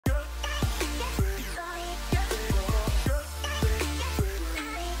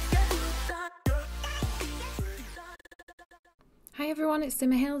everyone, it's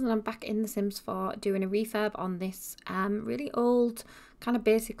Simmer Hills and I'm back in The Sims 4 doing a refurb on this really old, kind of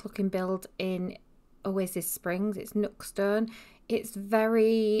basic looking build in Oasis Springs. It's Nookstone. It's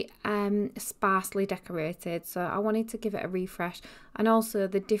very sparsely decorated, so I wanted to give it a refresh, and also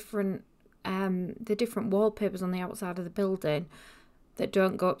the different wallpapers on the outside of the building that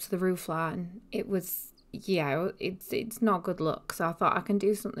don't go up to the roof line. It was, yeah, it's not a good look, so I thought I can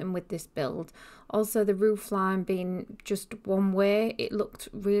do something with this build. Also, the roof line being just one way, it looked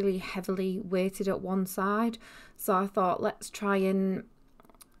really heavily weighted at one side, so I thought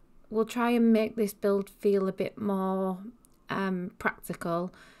we'll try and make this build feel a bit more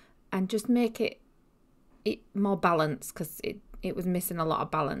practical, and just make it more balanced, because it was missing a lot of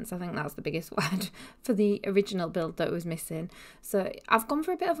balance. I think that's the biggest word for the original build that was missing. So I've gone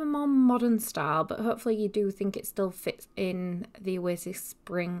for a bit of a more modern style, but hopefully you do think it still fits in the Oasis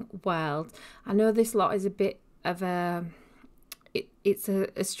Spring world. I know this lot is a bit of it's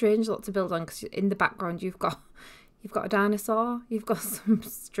a strange lot to build on, because in the background you've got a dinosaur, you've got some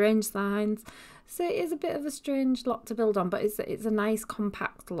strange signs. So it is a bit of a strange lot to build on, but it's a nice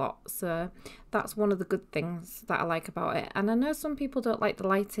compact lot. So that's one of the good things that I like about it. And I know some people don't like the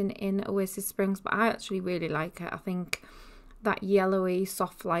lighting in Oasis Springs, but I actually really like it. I think that yellowy,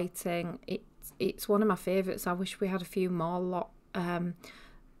 soft lighting, it's one of my favourites. I wish we had a few more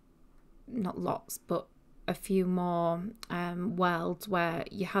not lots, but a few more worlds where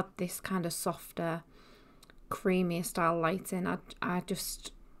you had this kind of softer, creamier style lighting.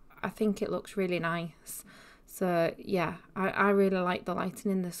 I think it looks really nice. So yeah, I really like the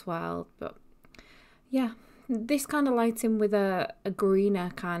lighting in this world. But yeah, this kind of lighting with a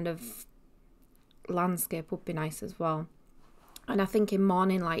greener kind of landscape would be nice as well. And I think in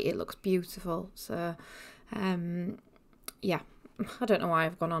morning light it looks beautiful. So yeah, I don't know why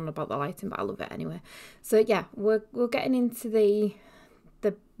I've gone on about the lighting, but I love it anyway. So yeah, we're getting into the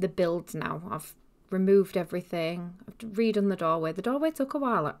build now. I've removed everything. I've redone the doorway. The doorway took a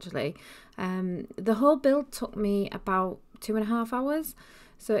while, actually. The whole build took me about 2.5 hours,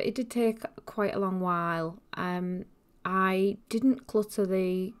 so it did take quite a long while. I didn't clutter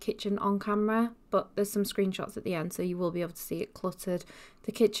the kitchen on camera, but there's some screenshots at the end, so you will be able to see it cluttered.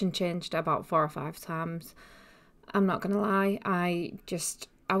 The kitchen changed about 4 or 5 times. I'm not gonna lie, I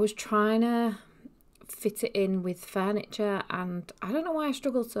was trying to fit it in with furniture, and I don't know why I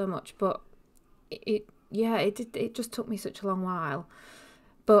struggled so much, but it just took me such a long while.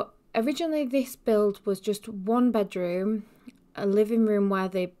 But originally this build was just one bedroom, a living room where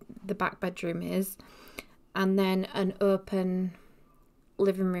the back bedroom is, and then an open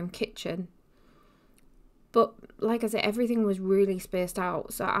living room kitchen. But like I said, everything was really spaced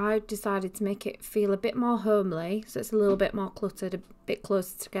out, so I decided to make it feel a bit more homely, so it's a little bit more cluttered, a bit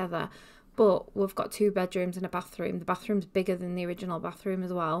closer together. But we've got 2 bedrooms and a bathroom. The bathroom's bigger than the original bathroom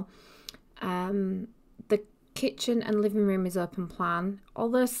as well. The kitchen and living room is open plan,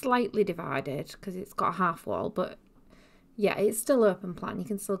 although slightly divided because it's got a half wall, but yeah, it's still open plan. You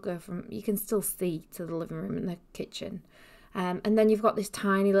can still see to the living room and the kitchen. And then you've got this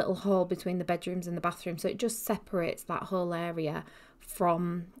tiny little hall between the bedrooms and the bathroom, so it just separates that whole area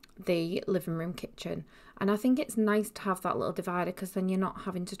from the living room kitchen. And I think it's nice to have that little divider, because then you're not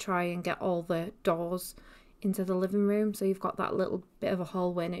having to try and get all the doors into the living room, so you've got that little bit of a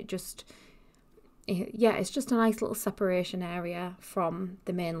hallway, and it's just a nice little separation area from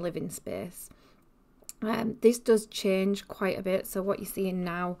the main living space. This does change quite a bit, so what you're seeing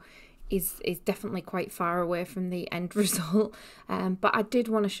now is definitely quite far away from the end result, but I did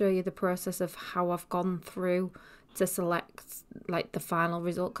want to show you the process of how I've gone through to select like the final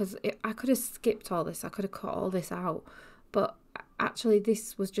result, because I could have skipped all this, I could have cut all this out, but actually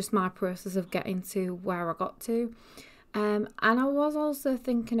this was just my process of getting to where I got to. And I was also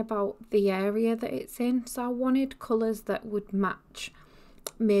thinking about the area that it's in, so I wanted colours that would match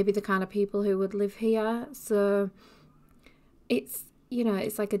maybe the kind of people who would live here. So it's,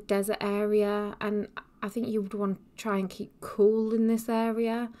 it's like a desert area, and I think you would want to try and keep cool in this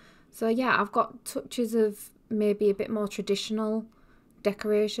area. So yeah, I've got touches of maybe a bit more traditional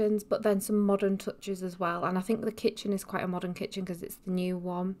decorations, but then some modern touches as well. And I think the kitchen is quite a modern kitchen because it's the new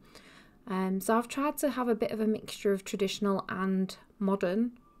one. So I've tried to have a bit of a mixture of traditional and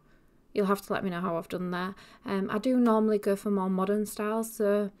modern. You'll have to let me know how I've done there. I do normally go for more modern styles,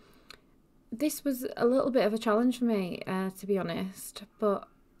 so this was a little bit of a challenge for me, to be honest. But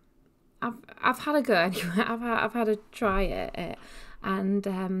I've had a go anyway. I've had a try at it, and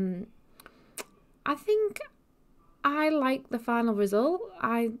I think I like the final result.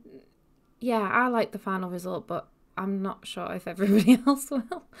 I like the final result, but I'm not sure if everybody else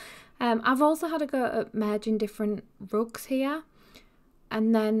will. I've also had a go at merging different rugs here.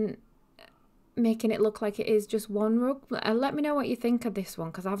 and then making it look like it is just one rug. Let me know what you think of this one,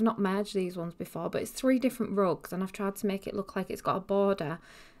 because I've not merged these ones before, but it's 3 different rugs, and I've tried to make it look like it's got a border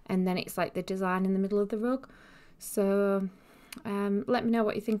and then it's like the design in the middle of the rug. So let me know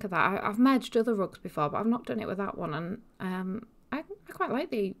what you think of that. I've merged other rugs before, but I've not done it with that one, and I quite like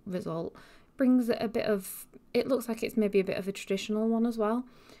the result. Brings it a bit of, it looks like it's maybe a bit of a traditional one as well.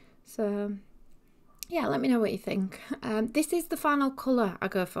 So yeah, let me know what you think. This is the final colour I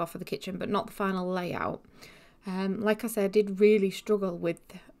go for the kitchen, but not the final layout. Like I said, I did really struggle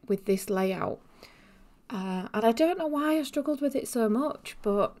with this layout. And I don't know why I struggled with it so much,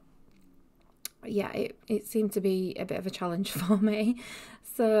 but yeah, it seemed to be a bit of a challenge for me.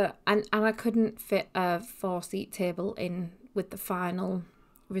 So, and I couldn't fit a 4-seat table in with the final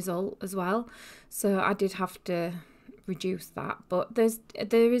result as well. So I did have to reduce that. But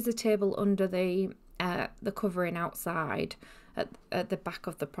there is a table under the covering outside at the back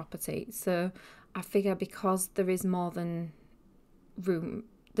of the property. So I figure because there is more than room,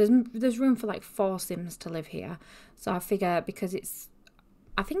 there's room for like 4 Sims to live here. So I figure because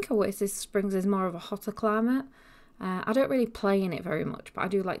I think Oasis Springs is more of a hotter climate. I don't really play in it very much, but I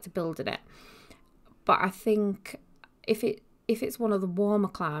do like to build in it. But I think if it's one of the warmer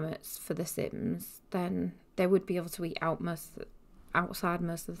climates for the Sims, then they would be able to eat outside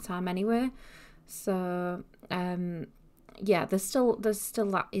most of the time anyway. So yeah, there's still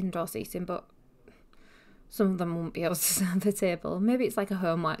that indoor seating, but some of them won't be able to sit at the table. Maybe it's like a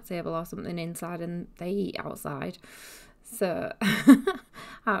homework table or something inside and they eat outside. So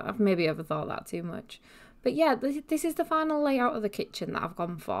I've maybe overthought that too much. But yeah, this is the final layout of the kitchen that I've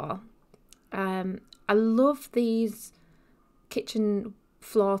gone for. I love these kitchen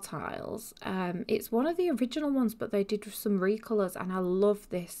floor tiles. It's one of the original ones, but they did some recolours, and I love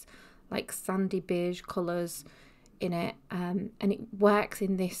this like sandy beige colours in it, and it works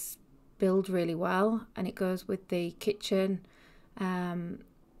in this build really well, and it goes with the kitchen.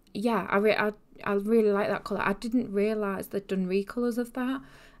 Yeah, I really like that colour. I didn't realise they'd done recolours of that,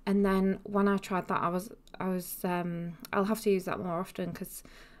 and then when I tried that, I was I'll have to use that more often, because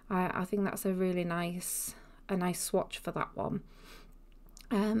I think that's a really nice swatch for that one.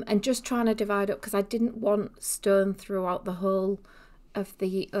 And just trying to divide up, because I didn't want stone throughout the whole of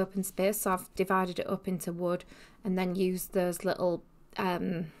the open space, so I've divided it up into wood, and then used those little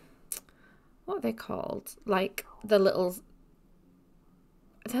what are they called? Like the little,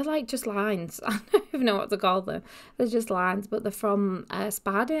 they're like just lines. I don't even know what to call them. They're just lines, but they're from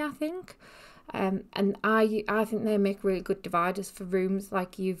Spardie, I think. And I think they make really good dividers for rooms.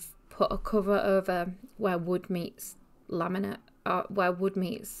 Like you've put a cover over where wood meets laminate, or where wood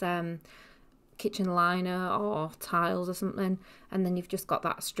meets kitchen liner or tiles or something, and then you've just got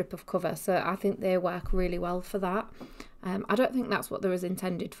that strip of cover. So I think they work really well for that. I don't think that's what they was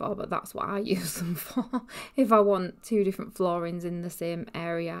intended for, but that's what I use them for. If I want 2 different floorings in the same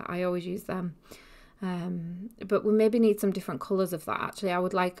area, I always use them. But we maybe need some different colours of that. Actually, I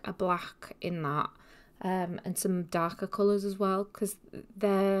would like a black in that, and some darker colours as well, because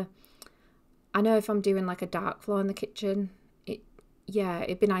I know if I'm doing like a dark floor in the kitchen,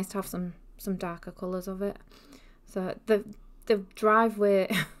 it'd be nice to have some darker colours of it. So the driveway,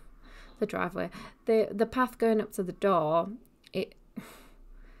 the path going up to the door,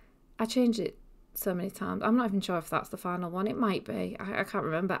 I changed it so many times. I'm not even sure if that's the final one. It might be. I can't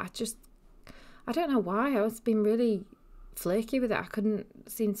remember. I don't know why. I was being really flaky with it. I couldn't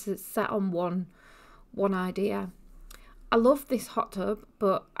seem to set on one idea. I love this hot tub,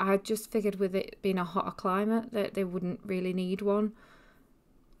 but I just figured with it being a hotter climate that they wouldn't really need one.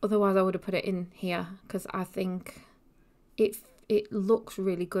 Otherwise, I would have put it in here, because I think it looks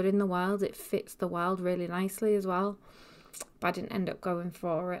really good in the wild. It fits the wild really nicely as well. But I didn't end up going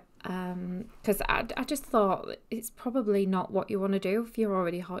for it, because I just thought it's probably not what you want to do. If you're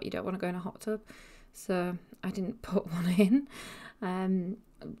already hot, you don't want to go in a hot tub. So I didn't put one in.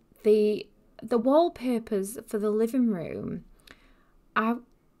 The wallpapers for the living room,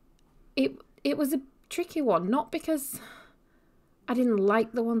 it was a tricky one. Not because I didn't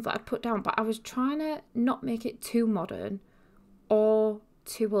like the ones that I'd put down, but I was trying to not make it too modern or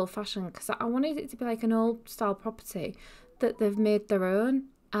too old-fashioned, because I wanted it to be like an old style property that they've made their own,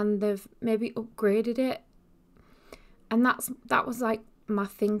 and they've maybe upgraded it, and that was like my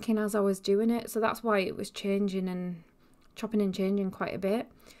thinking as I was doing it. So that's why it was changing and chopping and changing quite a bit.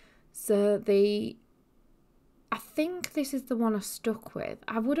 So I think this is the one I stuck with.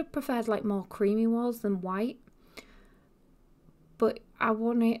 I would have preferred like more creamy walls than white, but I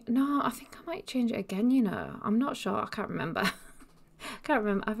think I might change it again, I'm not sure, I can't remember. Can't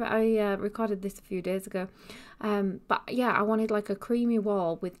remember. I recorded this a few days ago. But yeah, I wanted like a creamy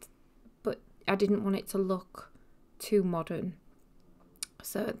wall but I didn't want it to look too modern.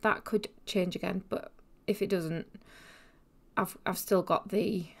 So that could change again, but if it doesn't, I've still got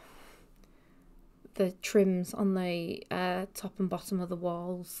the trims on the top and bottom of the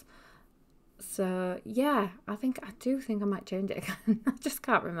walls. So yeah, I do think I might change it again. I just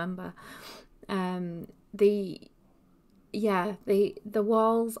can't remember. The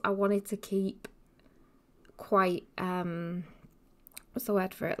walls I wanted to keep quite what's the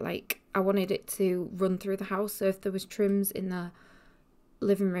word for it? Like, I wanted it to run through the house. So if there was trims in the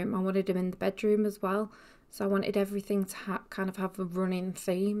living room, I wanted them in the bedroom as well. So I wanted everything to kind of have a running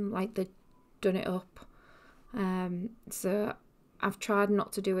theme, like they'd done it up. So I've tried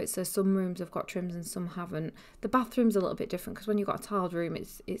not to do it. So some rooms have got trims and some haven't. The bathroom's a little bit different because when you've got a tiled room,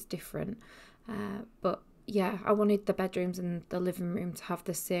 it's different. But yeah, I wanted the bedrooms and the living room to have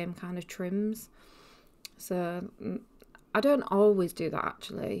the same kind of trims. So I don't always do that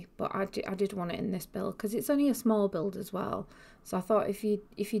actually, but I did want it in this build because it's only a small build as well. So I thought if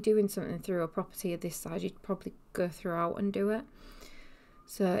you're doing something through a property of this size, you'd probably go throughout and do it.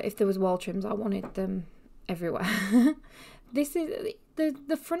 So if there was wall trims, I wanted them everywhere. This is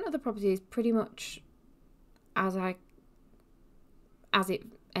the front of the property is pretty much as it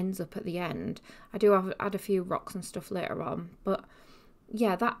ends up at the end. I do add a few rocks and stuff later on, but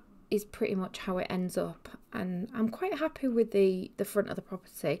yeah, that is pretty much how it ends up, and I'm quite happy with the front of the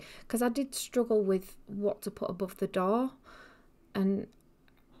property because I did struggle with what to put above the door, and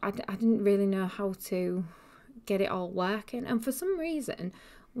I didn't really know how to get it all working. And for some reason,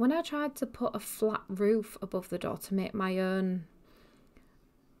 when I tried to put a flat roof above the door to make my own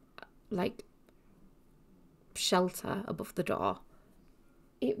like shelter above the door,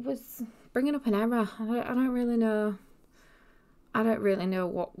 it was bringing up an error. I don't really know. I don't really know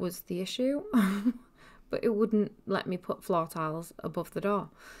what was the issue, but it wouldn't let me put floor tiles above the door.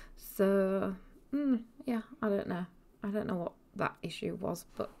 So, yeah, I don't know. I don't know what that issue was,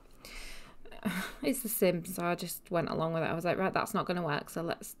 but it's The Sims, so I just went along with it. I was like, right, that's not going to work, so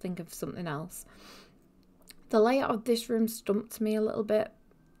let's think of something else. The layout of this room stumped me a little bit.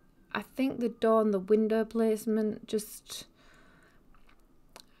 I think the door and the window placement just...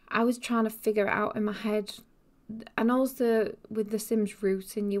 I was trying to figure it out in my head. And also with the Sims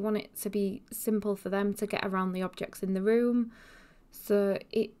routing, you want it to be simple for them to get around the objects in the room. So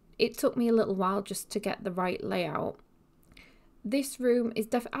it took me a little while just to get the right layout. This room is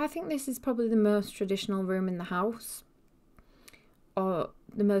I think this is probably the most traditional room in the house, or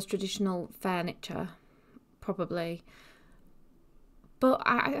the most traditional furniture, probably. But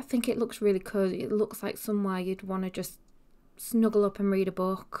I think it looks really cozy. It looks like somewhere you'd want to just snuggle up and read a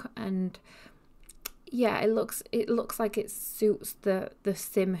book, and yeah, it looks like it suits the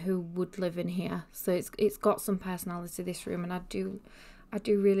sim who would live in here. So it's got some personality, this room, and I do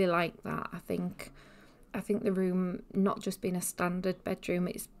really like that. I think the room, not just being a standard bedroom,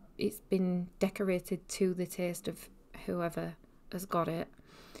 it's been decorated to the taste of whoever has got it.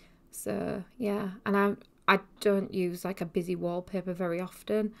 So yeah, and I don't use like a busy wallpaper very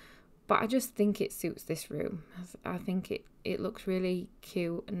often, but I just think it suits this room. I think it looks really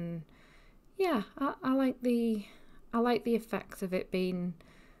cute, and yeah, I like the effect of it being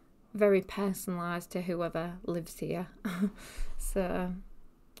very personalised to whoever lives here. So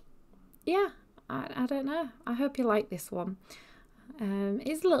yeah, I don't know. I hope you like this one.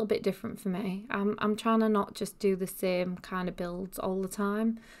 It's a little bit different for me. I'm trying to not just do the same kind of builds all the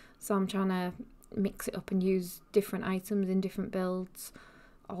time. So I'm trying to mix it up and use different items in different builds.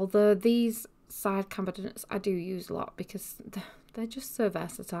 Although these side cabinets I do use a lot because they're just so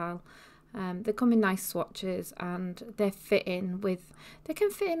versatile. They come in nice swatches, and they can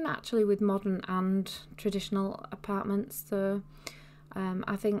fit in actually with modern and traditional apartments. So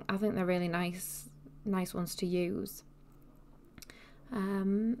I think they're really nice ones to use.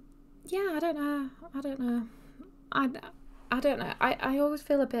 Yeah, I don't know. I don't know. I always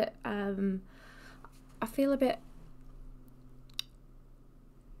feel a bit I feel a bit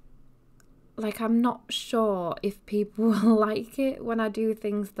like I'm not sure if people will like it when I do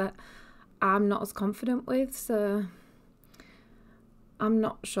things that I'm not as confident with. So I'm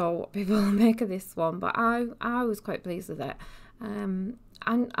not sure what people will make of this one, but I was quite pleased with it. And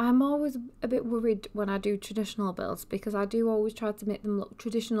I'm always a bit worried when I do traditional builds, because I do always try to make them look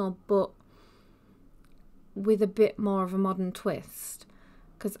traditional but with a bit more of a modern twist,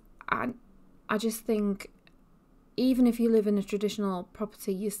 because I just think even if you live in a traditional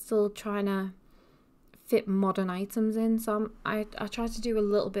property, you're still trying to fit modern items in. So I try to do a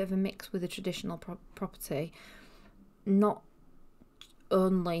little bit of a mix with a traditional property, not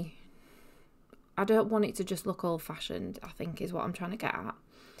only, I don't want it to just look old-fashioned, I think is what I'm trying to get at.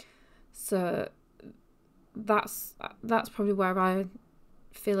 So that's probably where I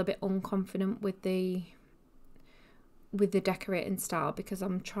feel a bit unconfident with the decorating style, because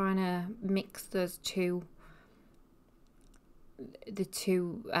I'm trying to mix the two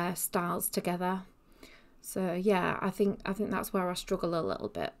styles together. So yeah, I think that's where I struggle a little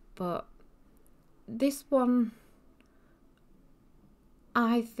bit. But this one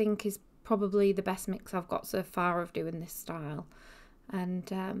I think is probably the best mix I've got so far of doing this style.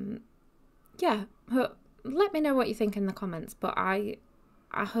 And yeah, let me know what you think in the comments. But I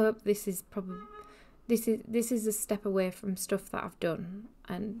hope this is probably this is a step away from stuff that I've done,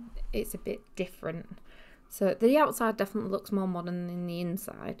 and it's a bit different. So the outside definitely looks more modern than the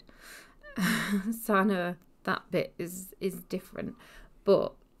inside. So I know that bit is different,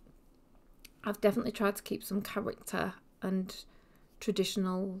 but I've definitely tried to keep some character and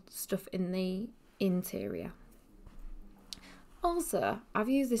traditional stuff in the interior. Also, I've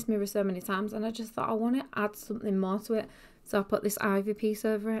used this mirror so many times, and I just thought I want to add something more to it. So I put this ivy piece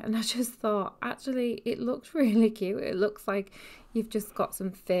over it, and I just thought, actually, it looks really cute. It looks like you've just got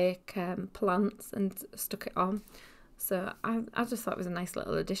some fake plants and stuck it on. So I just thought it was a nice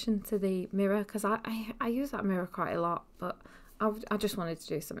little addition to the mirror, because I use that mirror quite a lot, but I just wanted to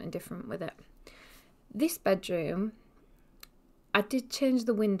do something different with it. This bedroom, I did change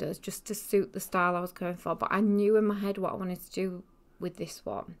the windows just to suit the style I was going for, but I knew in my head what I wanted to do with this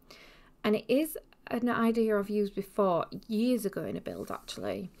one. And it is an idea I've used before, years ago in a build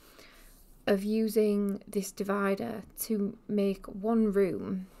actually, of using this divider to make one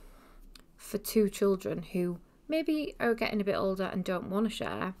room for two children who maybe are getting a bit older and don't want to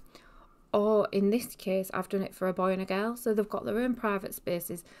share. Or in this case, I've done it for a boy and a girl, so they've got their own private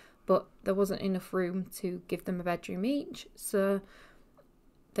spaces, but there wasn't enough room to give them a bedroom each, so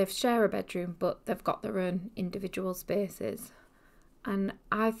they've share a bedroom, but they've got their own individual spaces. And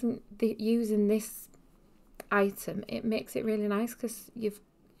I think that using this item, it makes it really nice, because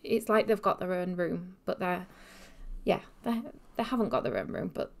it's like they've got their own room, but they haven't got their own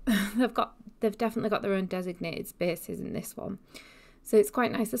room, but they've definitely got their own designated spaces in this one. So it's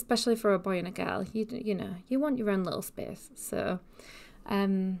quite nice, especially for a boy and a girl. You know, you want your own little space. So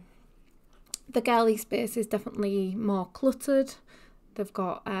the girly space is definitely more cluttered. They've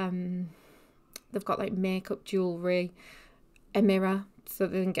got like makeup, jewellery, a mirror so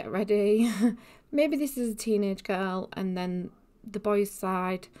they can get ready. Maybe this is a teenage girl, and then the boys'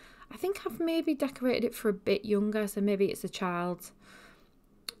 side, I think I've maybe decorated it for a bit younger, so maybe it's a child,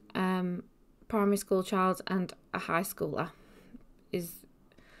 primary school child and a high schooler.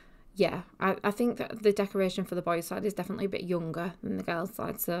 I think that the decoration for the boys' side is definitely a bit younger than the girls'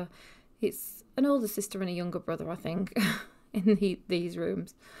 side, so it's an older sister and a younger brother, I think, in these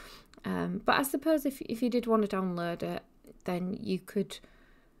rooms. But I suppose if you did want to download it, then you could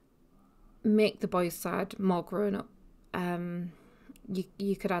make the boys' side more grown up.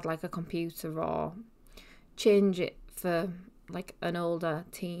 You could add like a computer, or change it for like an older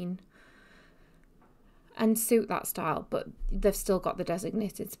teen and suit that style, but they've still got the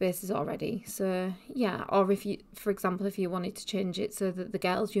designated spaces already. So yeah, or if you, for example, if you wanted to change it so that the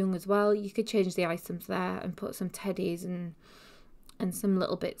girl's young as well, you could change the items there and put some teddies and some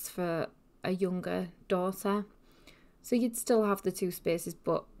little bits for a younger daughter. So you'd still have the two spaces,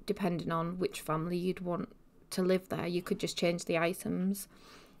 but depending on which family you'd want to live there, you could just change the items.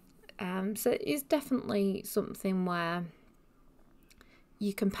 So it's definitely something where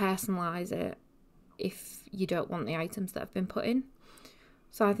you can personalise it if you don't want the items that have been put in.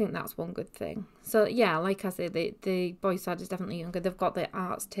 So I think that's one good thing. So yeah, like I said, the boys' side is definitely younger. They've got the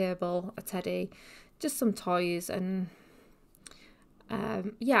arts table, a teddy, just some toys, and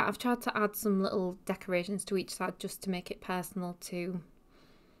yeah, I've tried to add some little decorations to each side just to make it personal to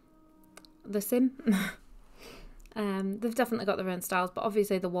the sim. They've definitely got their own styles, but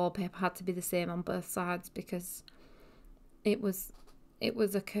obviously the wallpaper had to be the same on both sides because it was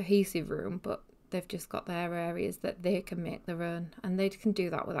a cohesive room, but they've just got their areas that they can make their own, and they can do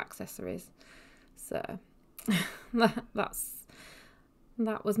that with accessories. So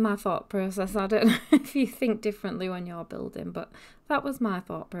that was my thought process. I don't know if you think differently when you're building, but that was my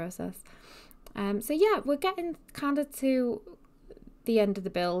thought process. So yeah, we're getting kind of to the end of the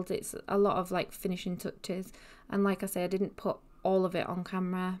build. It's a lot of like finishing touches, and like I say, I didn't put all of it on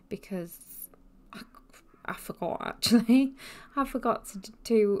camera because I forgot actually. I forgot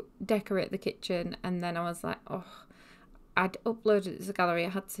to decorate the kitchen, and then I was like, oh, I'd uploaded it as a gallery. I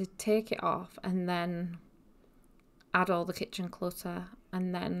had to take it off and then add all the kitchen clutter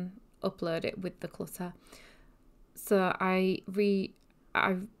and then upload it with the clutter. So I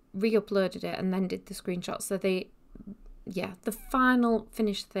I re-uploaded it and then did the screenshots. So the final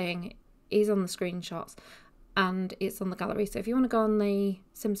finished thing is on the screenshots and it's on the gallery. So if you want to go on the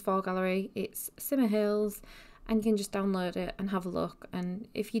Sims 4 gallery, it's Simmer Hills, and you can just download it and have a look. And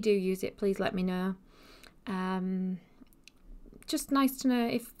if you do use it, please let me know. Just nice to know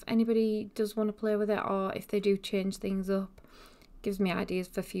if anybody does want to play with it, or if they do change things up. Gives me ideas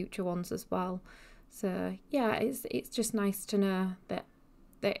for future ones as well. So yeah, it's just nice to know that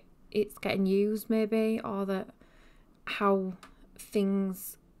it's getting used, maybe, or that how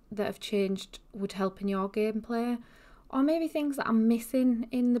things that have changed would help in your gameplay, or maybe things that I'm missing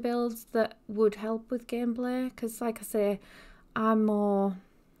in the builds that would help with gameplay. Because like I say, I'm more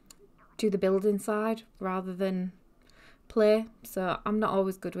do the building side rather than play, so I'm not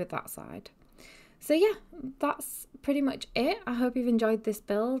always good with that side. So yeah, that's pretty much it. I hope you've enjoyed this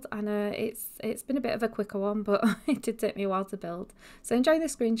build. I know it's been a bit of a quicker one, but it did take me a while to build. So enjoy the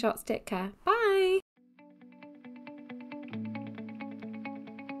screenshots. Take care. Bye.